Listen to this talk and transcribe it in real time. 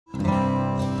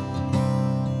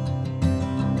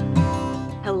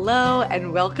Hello,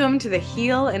 and welcome to the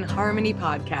Heal in Harmony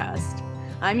podcast.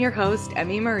 I'm your host,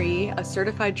 Emmy Marie, a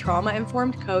certified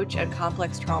trauma-informed coach and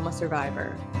complex trauma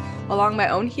survivor. Along my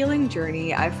own healing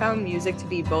journey, I've found music to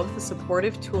be both a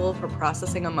supportive tool for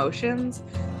processing emotions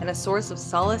and a source of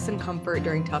solace and comfort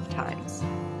during tough times.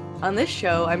 On this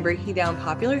show, I'm breaking down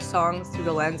popular songs through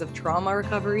the lens of trauma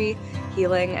recovery,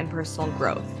 healing, and personal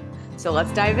growth. So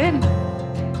let's dive in.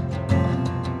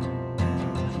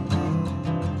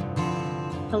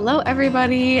 Hello,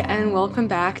 everybody, and welcome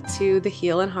back to the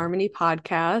Heal in Harmony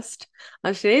podcast.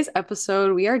 On today's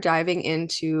episode, we are diving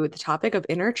into the topic of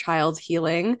inner child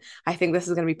healing. I think this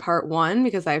is going to be part one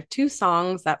because I have two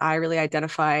songs that I really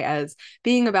identify as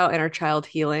being about inner child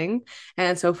healing.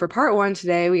 And so for part one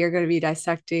today, we are going to be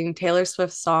dissecting Taylor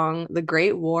Swift's song, The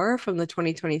Great War, from the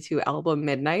 2022 album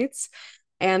Midnights.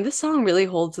 And this song really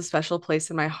holds a special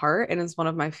place in my heart and is one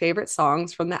of my favorite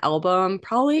songs from the album,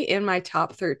 probably in my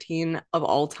top 13 of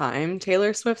all time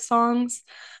Taylor Swift songs.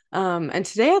 And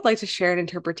today I'd like to share an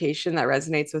interpretation that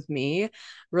resonates with me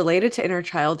related to inner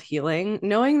child healing,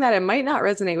 knowing that it might not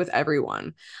resonate with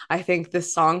everyone. I think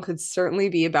this song could certainly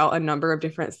be about a number of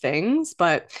different things,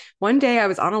 but one day I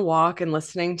was on a walk and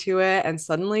listening to it, and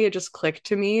suddenly it just clicked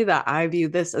to me that I view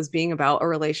this as being about a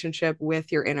relationship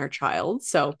with your inner child.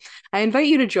 So I invite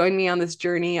you to join me on this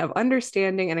journey of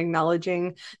understanding and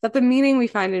acknowledging that the meaning we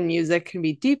find in music can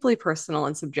be deeply personal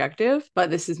and subjective, but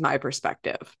this is my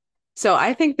perspective. So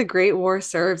I think The Great War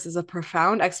serves as a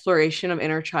profound exploration of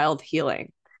inner child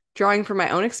healing. Drawing from my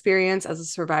own experience as a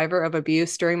survivor of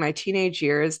abuse during my teenage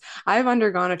years, I've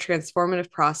undergone a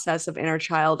transformative process of inner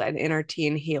child and inner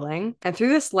teen healing. And through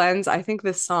this lens, I think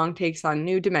this song takes on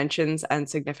new dimensions and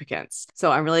significance.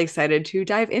 So I'm really excited to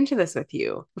dive into this with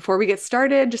you. Before we get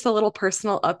started, just a little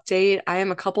personal update. I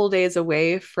am a couple days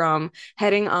away from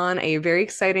heading on a very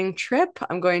exciting trip.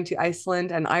 I'm going to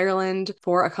Iceland and Ireland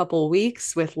for a couple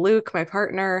weeks with Luke, my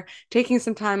partner, taking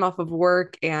some time off of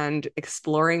work and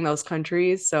exploring those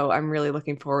countries. So I'm really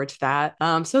looking forward to that.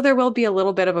 So there will be a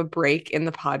little bit of a break in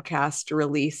the podcast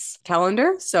release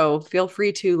calendar. So feel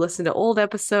free to listen to old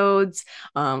episodes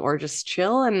or just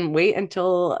chill and wait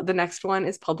until the next one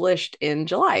is published in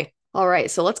July. All right,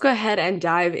 so let's go ahead and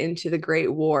dive into The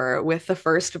Great War with the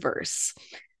first verse.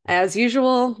 As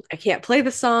usual, I can't play the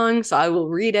song, so I will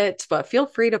read it, but feel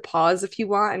free to pause if you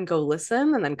want and go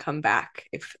listen and then come back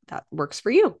if that works for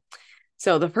you.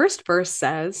 So the first verse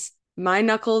says, "My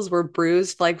knuckles were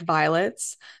bruised like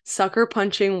violets, sucker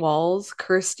punching walls,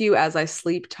 cursed you as I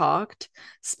sleep talked,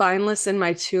 spineless in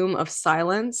my tomb of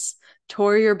silence,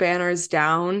 tore your banners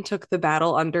down, took the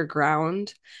battle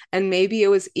underground, and maybe it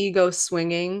was ego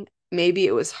swinging, maybe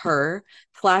it was her,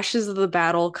 flashes of the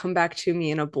battle come back to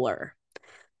me in a blur."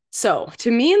 So,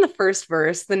 to me, in the first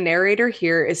verse, the narrator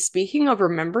here is speaking of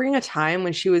remembering a time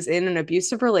when she was in an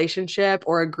abusive relationship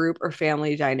or a group or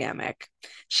family dynamic.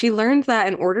 She learned that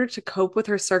in order to cope with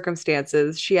her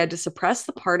circumstances, she had to suppress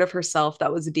the part of herself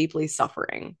that was deeply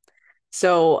suffering.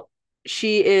 So,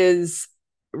 she is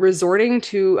resorting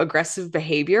to aggressive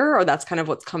behavior, or that's kind of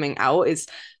what's coming out, is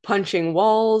punching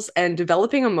walls and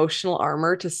developing emotional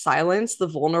armor to silence the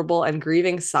vulnerable and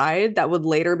grieving side that would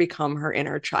later become her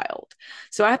inner child.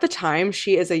 So at the time,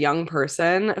 she is a young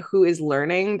person who is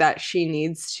learning that she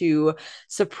needs to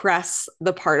suppress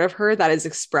the part of her that is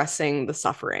expressing the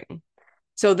suffering.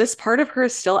 So this part of her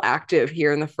is still active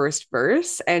here in the first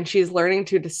verse, and she's learning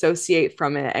to dissociate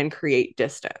from it and create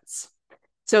distance.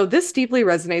 So this deeply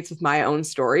resonates with my own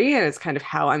story, and it's kind of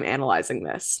how I'm analyzing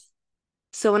this.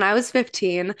 So when I was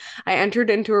 15, I entered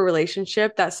into a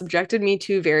relationship that subjected me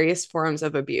to various forms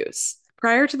of abuse.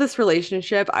 Prior to this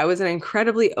relationship, I was an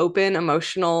incredibly open,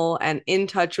 emotional, and in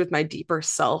touch with my deeper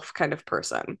self kind of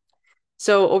person.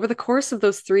 So over the course of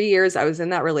those 3 years I was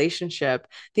in that relationship,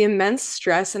 the immense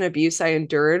stress and abuse I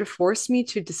endured forced me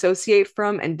to dissociate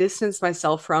from and distance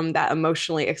myself from that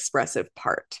emotionally expressive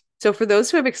part. So, for those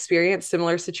who have experienced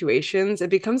similar situations, it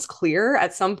becomes clear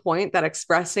at some point that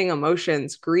expressing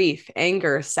emotions, grief,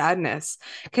 anger, sadness,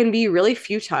 can be really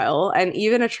futile and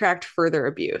even attract further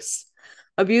abuse.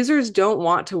 Abusers don't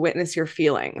want to witness your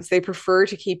feelings. They prefer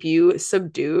to keep you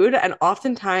subdued, and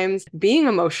oftentimes being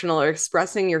emotional or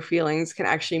expressing your feelings can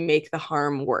actually make the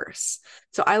harm worse.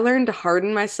 So I learned to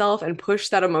harden myself and push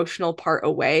that emotional part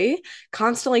away,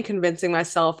 constantly convincing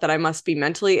myself that I must be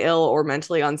mentally ill or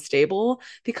mentally unstable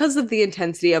because of the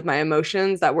intensity of my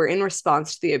emotions that were in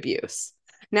response to the abuse.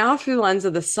 Now, through the lens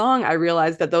of the song, I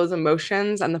realized that those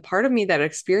emotions and the part of me that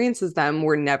experiences them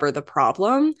were never the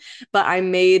problem, but I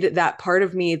made that part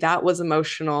of me that was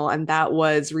emotional and that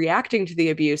was reacting to the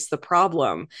abuse the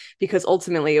problem, because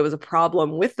ultimately it was a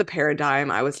problem with the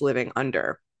paradigm I was living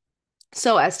under.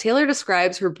 So, as Taylor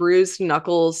describes her bruised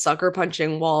knuckles, sucker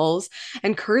punching walls,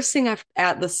 and cursing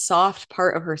at the soft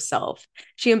part of herself,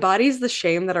 she embodies the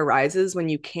shame that arises when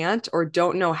you can't or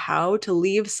don't know how to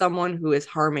leave someone who is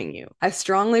harming you. I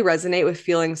strongly resonate with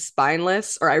feeling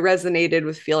spineless, or I resonated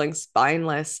with feeling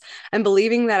spineless and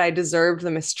believing that I deserved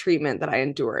the mistreatment that I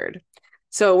endured.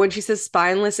 So when she says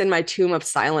spineless in my tomb of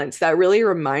silence, that really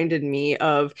reminded me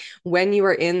of when you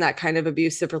are in that kind of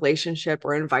abusive relationship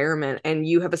or environment and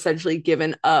you have essentially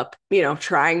given up,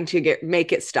 trying to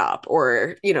make it stop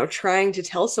or, trying to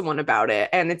tell someone about it.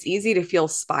 And it's easy to feel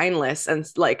spineless and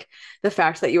like the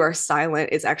fact that you are silent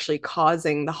is actually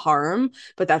causing the harm,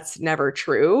 but that's never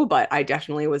true. But I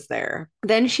definitely was there.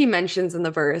 Then she mentions in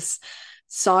the verse,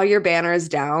 saw your banners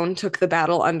down, took the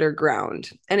battle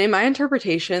underground. And in my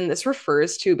interpretation, this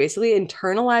refers to basically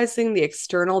internalizing the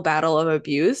external battle of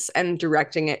abuse and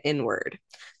directing it inward.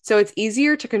 So it's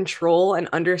easier to control and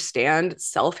understand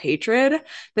self hatred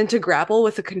than to grapple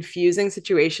with the confusing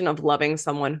situation of loving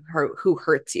someone who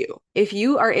hurts you. If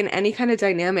you are in any kind of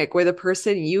dynamic where the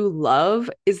person you love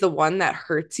is the one that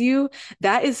hurts you,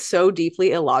 that is so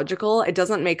deeply illogical. It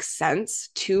doesn't make sense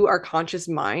to our conscious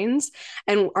minds.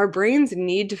 And our brains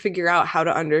need to figure out how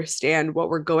to understand what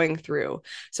we're going through.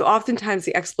 So oftentimes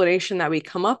the explanation that we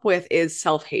come up with is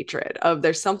self-hatred of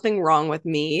there's something wrong with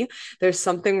me, there's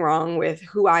something wrong with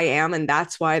who I am, and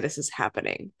that's why this is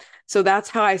happening. So that's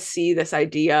how I see this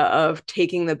idea of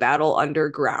taking the battle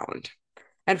underground.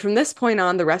 And from this point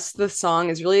on, the rest of the song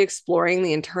is really exploring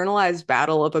the internalized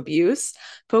battle of abuse,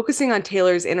 focusing on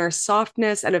Taylor's inner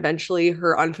softness and eventually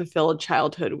her unfulfilled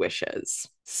childhood wishes.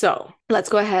 So let's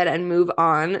go ahead and move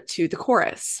on to the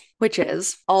chorus, which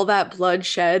is all that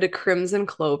bloodshed, crimson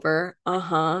clover.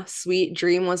 Sweet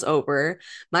dream was over.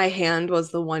 My hand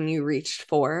was the one you reached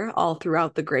for all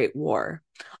throughout the Great War.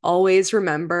 Always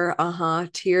remember,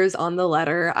 tears on the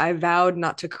letter. I vowed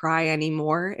not to cry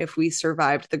anymore if we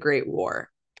survived the Great War.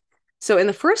 So in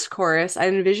the first chorus, I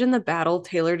envision the battle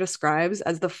Taylor describes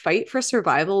as the fight for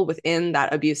survival within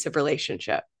that abusive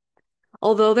relationship.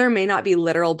 Although there may not be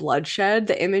literal bloodshed,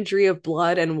 the imagery of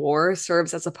blood and war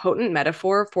serves as a potent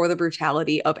metaphor for the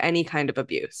brutality of any kind of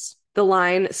abuse. The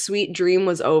line, sweet dream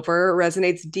was over,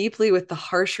 resonates deeply with the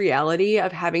harsh reality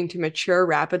of having to mature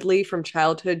rapidly from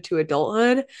childhood to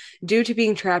adulthood due to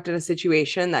being trapped in a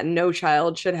situation that no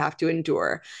child should have to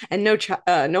endure, and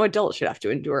no adult should have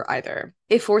to endure either.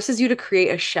 It forces you to create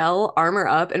a shell, armor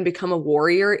up, and become a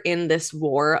warrior in this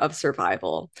war of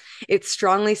survival. It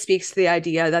strongly speaks to the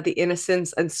idea that the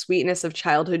innocence and sweetness of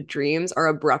childhood dreams are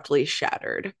abruptly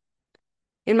shattered.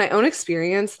 In my own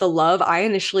experience, the love I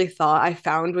initially thought I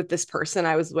found with this person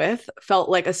I was with felt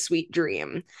like a sweet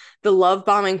dream. The love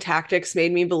bombing tactics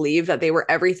made me believe that they were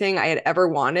everything I had ever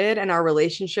wanted, and our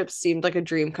relationship seemed like a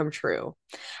dream come true.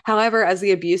 However, as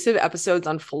the abusive episodes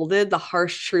unfolded, the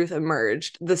harsh truth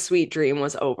emerged. The sweet dream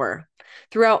was over.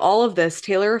 Throughout all of this,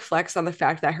 Taylor reflects on the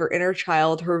fact that her inner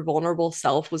child, her vulnerable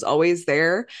self, was always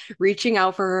there, reaching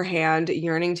out for her hand,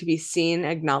 yearning to be seen,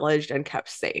 acknowledged, and kept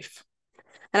safe.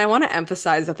 And I want to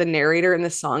emphasize that the narrator in the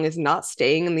song is not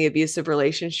staying in the abusive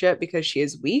relationship because she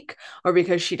is weak or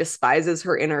because she despises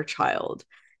her inner child.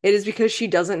 It is because she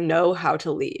doesn't know how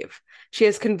to leave. She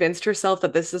has convinced herself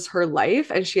that this is her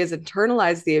life and she has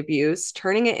internalized the abuse,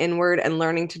 turning it inward and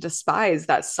learning to despise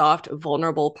that soft,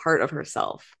 vulnerable part of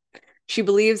herself. She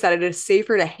believes that it is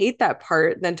safer to hate that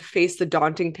part than to face the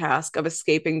daunting task of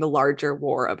escaping the larger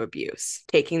war of abuse,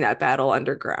 taking that battle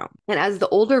underground. And as the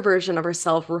older version of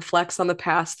herself reflects on the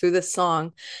past through this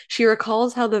song, she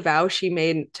recalls how the vow she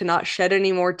made to not shed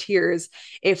any more tears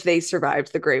if they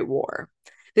survived the Great War.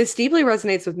 This deeply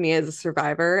resonates with me as a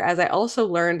survivor, as I also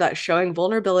learned that showing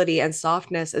vulnerability and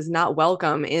softness is not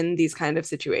welcome in these kind of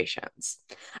situations.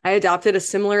 I adopted a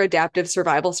similar adaptive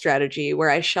survival strategy where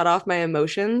I shut off my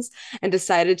emotions and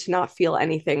decided to not feel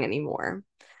anything anymore.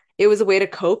 It was a way to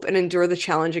cope and endure the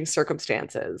challenging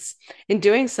circumstances. In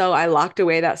doing so, I locked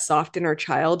away that soft inner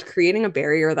child, creating a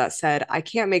barrier that said, I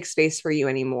can't make space for you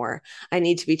anymore. I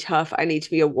need to be tough. I need to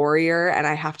be a warrior, and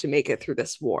I have to make it through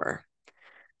this war.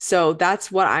 So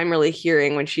that's what I'm really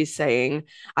hearing when she's saying,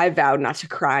 I vowed not to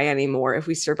cry anymore if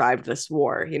we survived this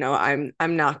war.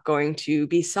 I'm not going to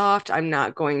be soft. I'm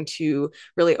not going to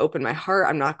really open my heart.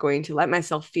 I'm not going to let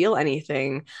myself feel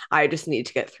anything. I just need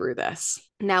to get through this.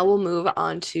 Now we'll move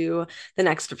on to the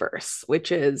next verse,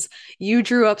 which is, you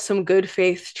drew up some good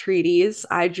faith treaties.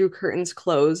 I drew curtains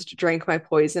closed, drank my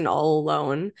poison all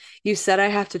alone. You said I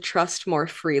have to trust more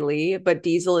freely, but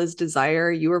diesel is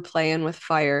desire. You were playing with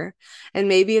fire. And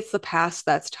maybe it's the past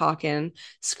that's talking,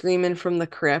 screaming from the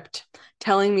crypt,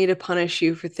 telling me to punish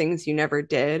you for things you never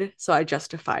did. So I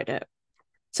justified it.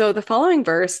 So the following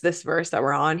verse, this verse that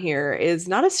we're on here, is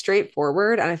not as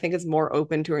straightforward, and I think is more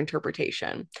open to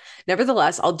interpretation.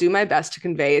 Nevertheless, I'll do my best to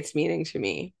convey its meaning to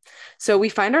me. So we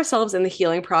find ourselves in the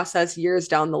healing process years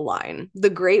down the line. The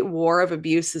great war of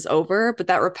abuse is over, but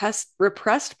that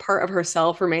repressed part of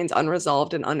herself remains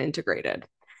unresolved and unintegrated.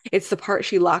 It's the part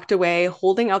she locked away,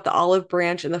 holding out the olive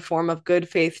branch in the form of good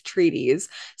faith treaties,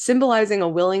 symbolizing a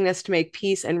willingness to make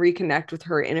peace and reconnect with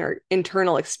her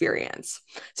internal experience.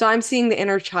 So I'm seeing the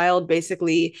inner child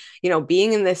basically,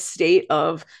 being in this state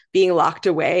of being locked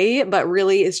away, but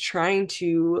really is trying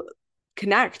to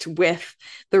connect with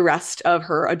the rest of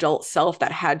her adult self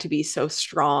that had to be so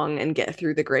strong and get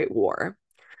through the Great War.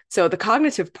 So the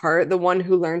cognitive part, the one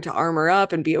who learned to armor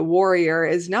up and be a warrior,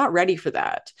 is not ready for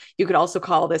that. You could also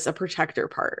call this a protector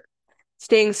part.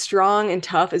 Staying strong and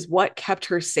tough is what kept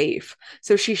her safe,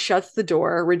 so she shuts the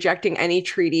door, rejecting any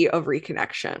treaty of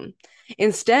reconnection.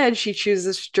 Instead, she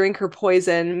chooses to drink her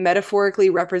poison, metaphorically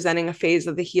representing a phase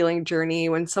of the healing journey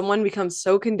when someone becomes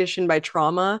so conditioned by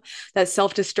trauma that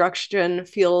self destruction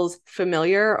feels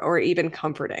familiar or even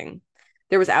comforting.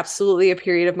 There was absolutely a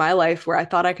period of my life where I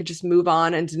thought I could just move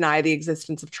on and deny the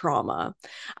existence of trauma.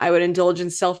 I would indulge in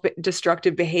self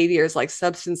destructive behaviors like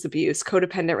substance abuse,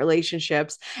 codependent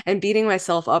relationships, and beating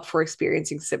myself up for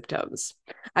experiencing symptoms.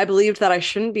 I believed that I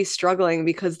shouldn't be struggling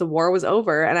because the war was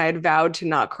over and I had vowed to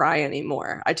not cry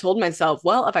anymore. I told myself,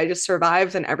 well, if I just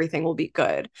survive, then everything will be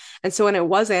good. And so when it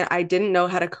wasn't, I didn't know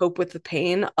how to cope with the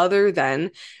pain other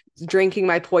than drinking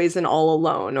my poison all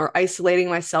alone or isolating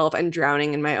myself and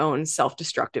drowning in my own self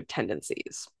destructive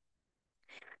tendencies.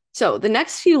 So the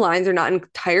next few lines are not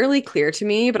entirely clear to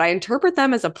me, but I interpret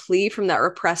them as a plea from that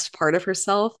repressed part of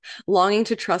herself, longing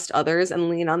to trust others and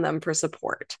lean on them for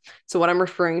support. So what I'm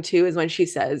referring to is when she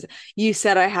says, "You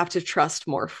said I have to trust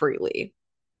more freely."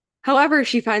 However,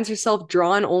 she finds herself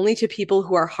drawn only to people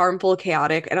who are harmful,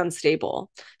 chaotic, and unstable.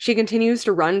 She continues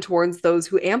to run towards those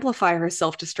who amplify her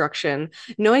self destruction,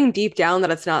 knowing deep down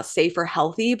that it's not safe or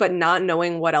healthy, but not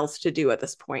knowing what else to do at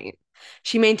this point.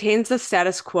 She maintains the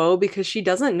status quo because she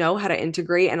doesn't know how to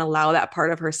integrate and allow that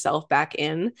part of herself back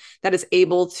in that is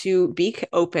able to be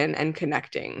open and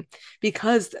connecting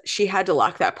because she had to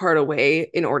lock that part away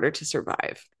in order to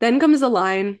survive. Then comes the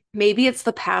line, maybe it's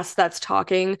the past that's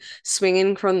talking,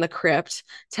 swinging from the crypt,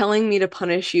 telling me to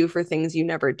punish you for things you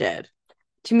never did.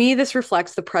 To me, this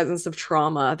reflects the presence of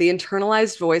trauma, the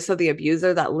internalized voice of the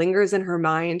abuser that lingers in her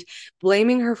mind,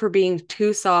 blaming her for being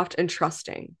too soft and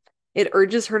trusting. It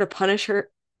urges her to punish her.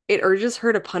 It urges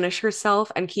her to punish herself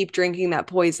and keep drinking that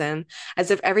poison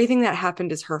as if everything that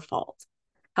happened is her fault.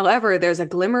 However, there's a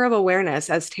glimmer of awareness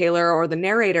as Taylor or the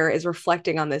narrator is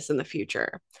reflecting on this in the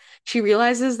future. She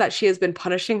realizes that she has been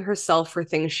punishing herself for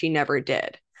things she never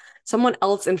did. Someone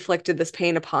else inflicted this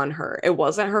pain upon her. It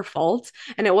wasn't her fault,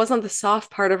 and it wasn't the soft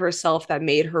part of herself that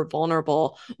made her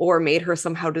vulnerable or made her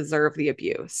somehow deserve the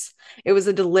abuse. It was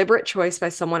a deliberate choice by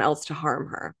someone else to harm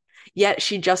her. Yet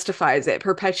she justifies it,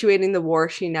 perpetuating the war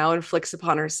she now inflicts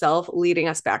upon herself, leading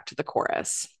us back to the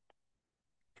chorus.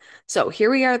 So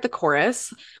here we are at the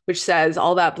chorus, which says,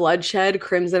 "All that bloodshed,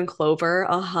 crimson clover,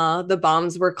 the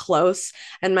bombs were close,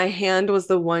 and my hand was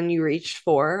the one you reached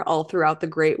for all throughout the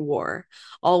Great War.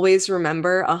 Always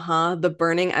remember, the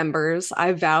burning embers.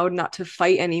 I vowed not to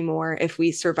fight anymore if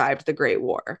we survived the Great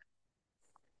War."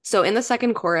 So in the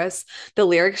second chorus, the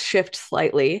lyrics shift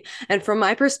slightly. And from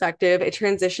my perspective, it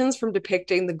transitions from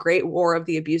depicting the great war of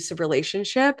the abusive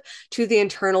relationship to the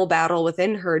internal battle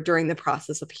within her during the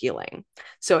process of healing.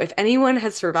 So if anyone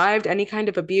has survived any kind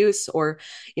of abuse or,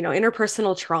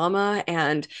 interpersonal trauma,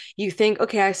 and you think,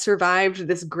 okay, I survived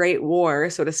this great war,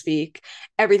 so to speak,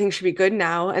 everything should be good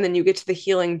now. And then you get to the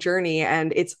healing journey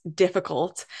and it's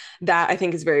difficult. That I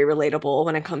think is very relatable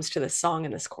when it comes to this song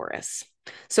and this chorus.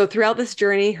 So throughout this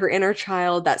journey, her inner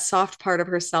child, that soft part of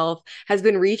herself, has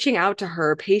been reaching out to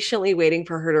her, patiently waiting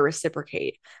for her to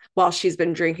reciprocate. While she's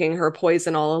been drinking her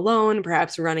poison all alone,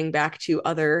 perhaps running back to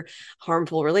other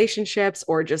harmful relationships,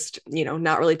 or just,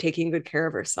 not really taking good care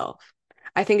of herself.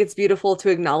 I think it's beautiful to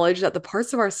acknowledge that the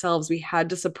parts of ourselves we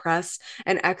had to suppress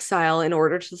and exile in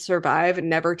order to survive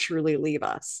never truly leave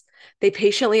us. They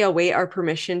patiently await our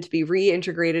permission to be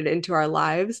reintegrated into our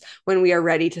lives when we are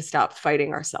ready to stop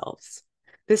fighting ourselves.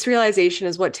 This realization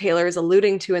is what Taylor is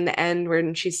alluding to in the end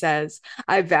when she says,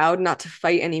 "I vowed not to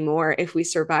fight anymore if we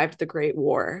survived the Great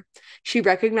War." She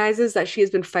recognizes that she has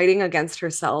been fighting against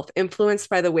herself, influenced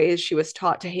by the ways she was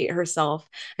taught to hate herself,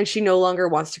 and she no longer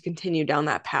wants to continue down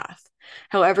that path.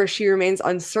 However, she remains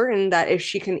uncertain that if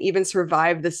she can even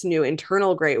survive this new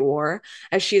internal Great War,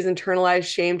 as she has internalized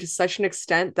shame to such an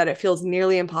extent that it feels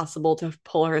nearly impossible to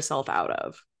pull herself out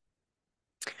of.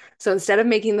 So instead of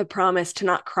making the promise to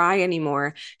not cry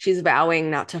anymore, she's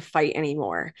vowing not to fight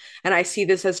anymore. And I see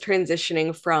this as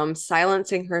transitioning from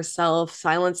silencing herself,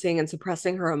 silencing and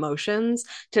suppressing her emotions,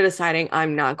 to deciding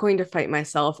I'm not going to fight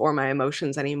myself or my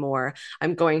emotions anymore.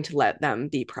 I'm going to let them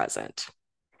be present.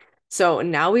 So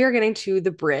now we are getting to the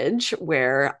bridge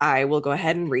where I will go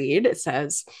ahead and read. It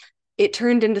says, it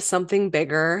turned into something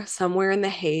bigger. Somewhere in the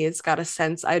haze, got a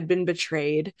sense I'd been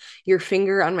betrayed. Your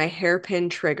finger on my hairpin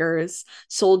triggers.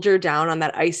 Soldier down on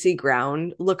that icy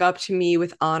ground. Look up to me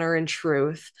with honor and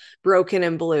truth. Broken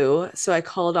and blue. So I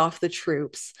called off the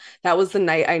troops. That was the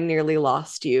night I nearly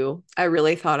lost you. I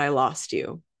really thought I lost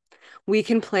you. We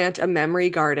can plant a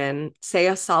memory garden, say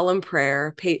a solemn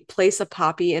prayer, place a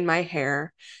poppy in my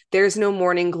hair. There's no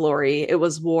morning glory. It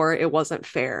was war. It wasn't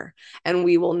fair. And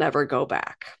we will never go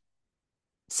back.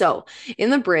 So, in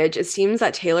the bridge, it seems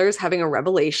that Taylor is having a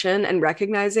revelation and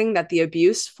recognizing that the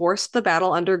abuse forced the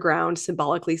battle underground,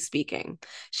 symbolically speaking.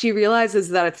 She realizes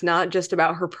that it's not just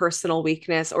about her personal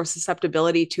weakness or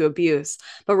susceptibility to abuse,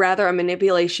 but rather a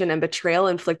manipulation and betrayal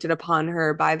inflicted upon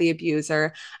her by the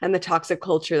abuser and the toxic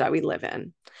culture that we live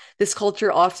in. This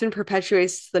culture often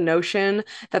perpetuates the notion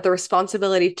that the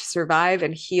responsibility to survive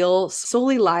and heal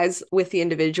solely lies with the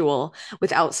individual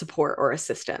without support or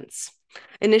assistance.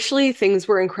 Initially, things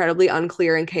were incredibly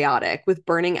unclear and chaotic, with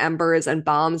burning embers and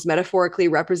bombs metaphorically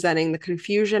representing the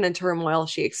confusion and turmoil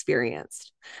she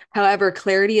experienced. However,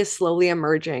 clarity is slowly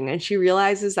emerging, and she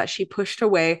realizes that she pushed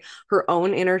away her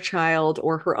own inner child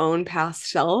or her own past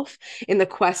self in the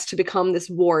quest to become this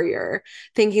warrior,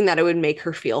 thinking that it would make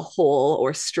her feel whole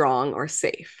or strong or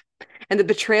safe. And the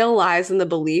betrayal lies in the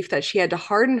belief that she had to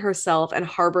harden herself and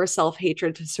harbor self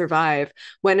hatred to survive,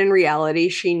 when in reality,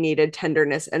 she needed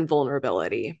tenderness and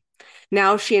vulnerability.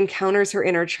 Now she encounters her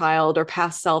inner child or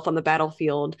past self on the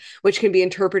battlefield, which can be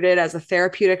interpreted as a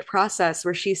therapeutic process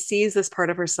where she sees this part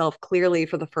of herself clearly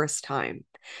for the first time.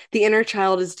 The inner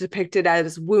child is depicted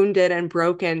as wounded and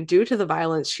broken due to the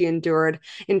violence she endured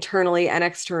internally and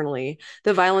externally,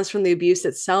 the violence from the abuse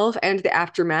itself and the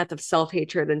aftermath of self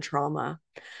hatred and trauma.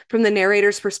 From the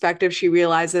narrator's perspective, she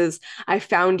realizes, I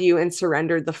found you and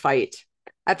surrendered the fight.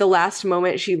 At the last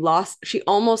moment, she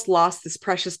almost lost this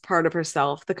precious part of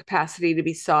herself, the capacity to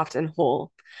be soft and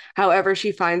whole. However,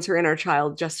 she finds her inner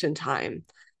child just in time.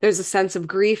 There's a sense of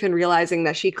grief in realizing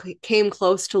that she came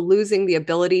close to losing the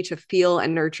ability to feel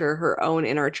and nurture her own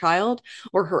inner child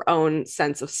or her own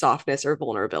sense of softness or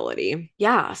vulnerability.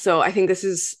 Yeah, so I think this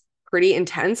is pretty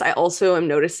intense. I also am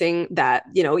noticing that,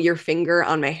 your finger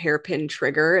on my hairpin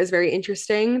trigger is very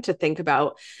interesting to think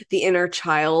about the inner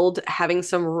child having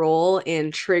some role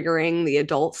in triggering the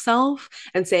adult self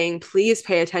and saying, please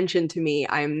pay attention to me.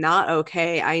 I'm not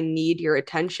okay. I need your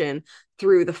attention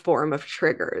through the form of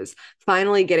triggers.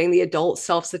 Finally, getting the adult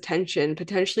self's attention,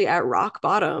 potentially at rock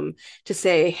bottom, to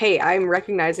say, hey, I'm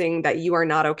recognizing that you are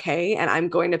not okay, and I'm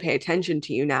going to pay attention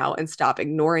to you now and stop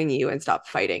ignoring you and stop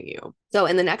fighting you. So,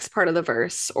 in the next part of the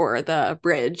verse or the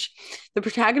bridge, the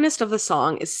protagonist of the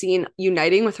song is seen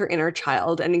uniting with her inner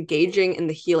child and engaging in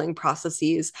the healing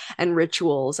processes and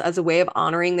rituals as a way of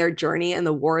honoring their journey and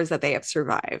the wars that they have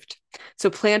survived. So,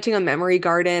 planting a memory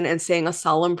garden and saying a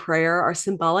solemn prayer are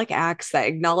symbolic acts that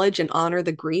acknowledge and honor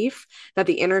the grief that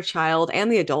the inner child and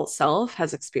the adult self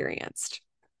has experienced.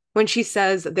 When she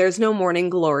says, there's no morning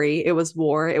glory, it was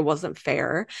war, it wasn't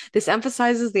fair, this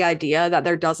emphasizes the idea that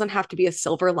there doesn't have to be a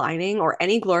silver lining or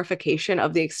any glorification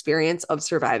of the experience of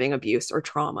surviving abuse or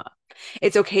trauma.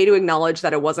 It's okay to acknowledge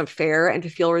that it wasn't fair and to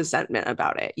feel resentment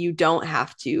about it. You don't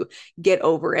have to get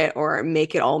over it or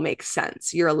make it all make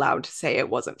sense. You're allowed to say it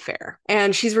wasn't fair.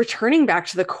 And she's returning back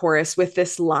to the chorus with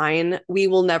this line, we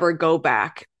will never go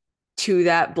back to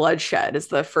that bloodshed, is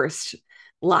the first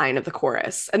line of the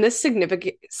chorus. And this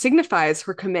signifies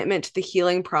her commitment to the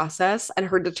healing process and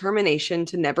her determination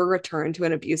to never return to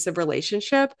an abusive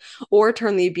relationship or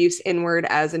turn the abuse inward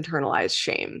as internalized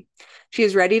shame. She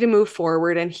is ready to move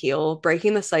forward and heal,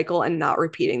 breaking the cycle and not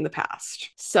repeating the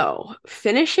past. So,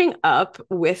 finishing up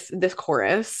with the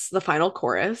chorus, the final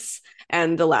chorus,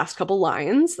 and the last couple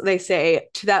lines, they say,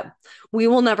 to that, we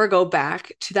will never go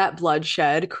back to that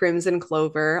bloodshed, crimson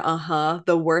clover.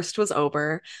 The worst was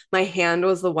over. My hand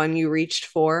was the one you reached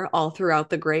for all throughout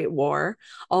the Great War.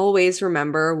 Always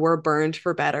remember, we're burned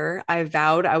for better. I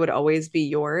vowed I would always be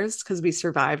yours because we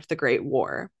survived the Great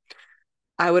War.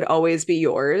 I would always be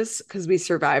yours because we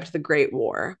survived the Great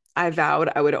War. I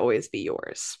vowed I would always be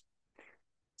yours.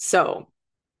 So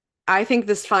I think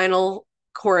this final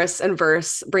chorus and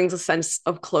verse brings a sense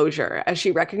of closure as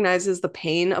she recognizes the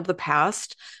pain of the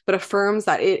past, but affirms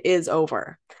that it is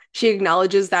over. She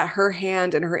acknowledges that her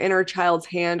hand and her inner child's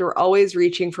hand were always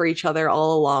reaching for each other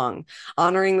all along,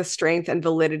 honoring the strength and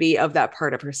validity of that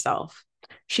part of herself.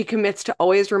 She commits to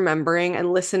always remembering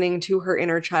and listening to her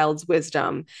inner child's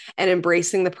wisdom and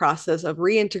embracing the process of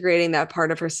reintegrating that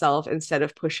part of herself instead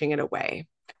of pushing it away.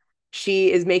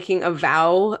 She is making a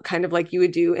vow, kind of like you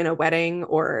would do in a wedding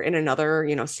or in another,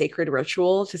 sacred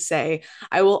ritual, to say,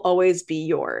 I will always be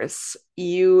yours.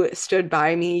 You stood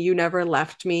by me, you never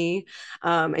left me,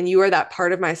 and you are that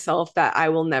part of myself that I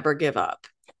will never give up.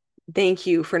 Thank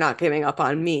you for not giving up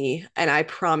on me, and I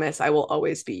promise I will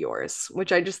always be yours,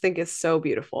 which I just think is so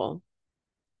beautiful.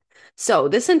 So,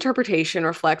 this interpretation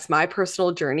reflects my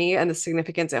personal journey and the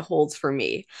significance it holds for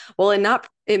me. While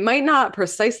it might not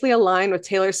precisely align with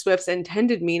Taylor Swift's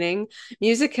intended meaning,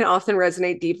 music can often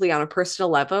resonate deeply on a personal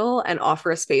level and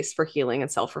offer a space for healing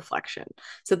and self-reflection.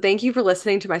 So, thank you for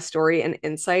listening to my story and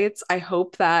insights. I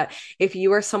hope that if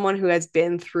you are someone who has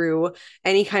been through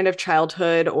any kind of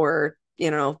childhood or,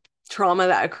 trauma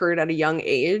that occurred at a young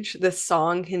age, this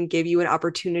song can give you an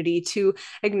opportunity to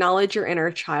acknowledge your inner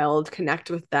child, connect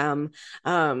with them,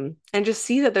 and just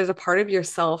see that there's a part of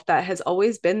yourself that has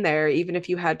always been there, even if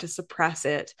you had to suppress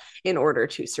it in order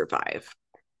to survive.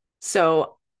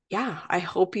 So, yeah, I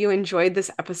hope you enjoyed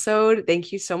this episode.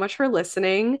 Thank you so much for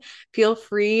listening. Feel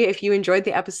free, if you enjoyed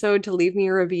the episode, to leave me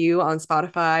a review on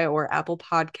Spotify or Apple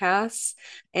Podcasts.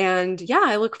 And yeah,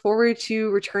 I look forward to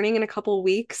returning in a couple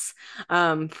weeks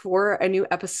for a new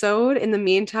episode. In the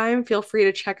meantime, feel free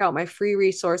to check out my free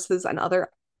resources and other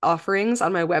offerings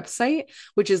on my website,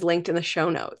 which is linked in the show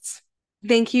notes.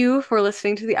 Thank you for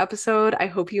listening to the episode. I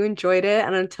hope you enjoyed it.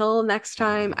 And until next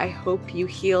time, I hope you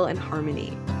heal in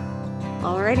harmony.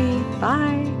 Alrighty,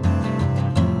 bye.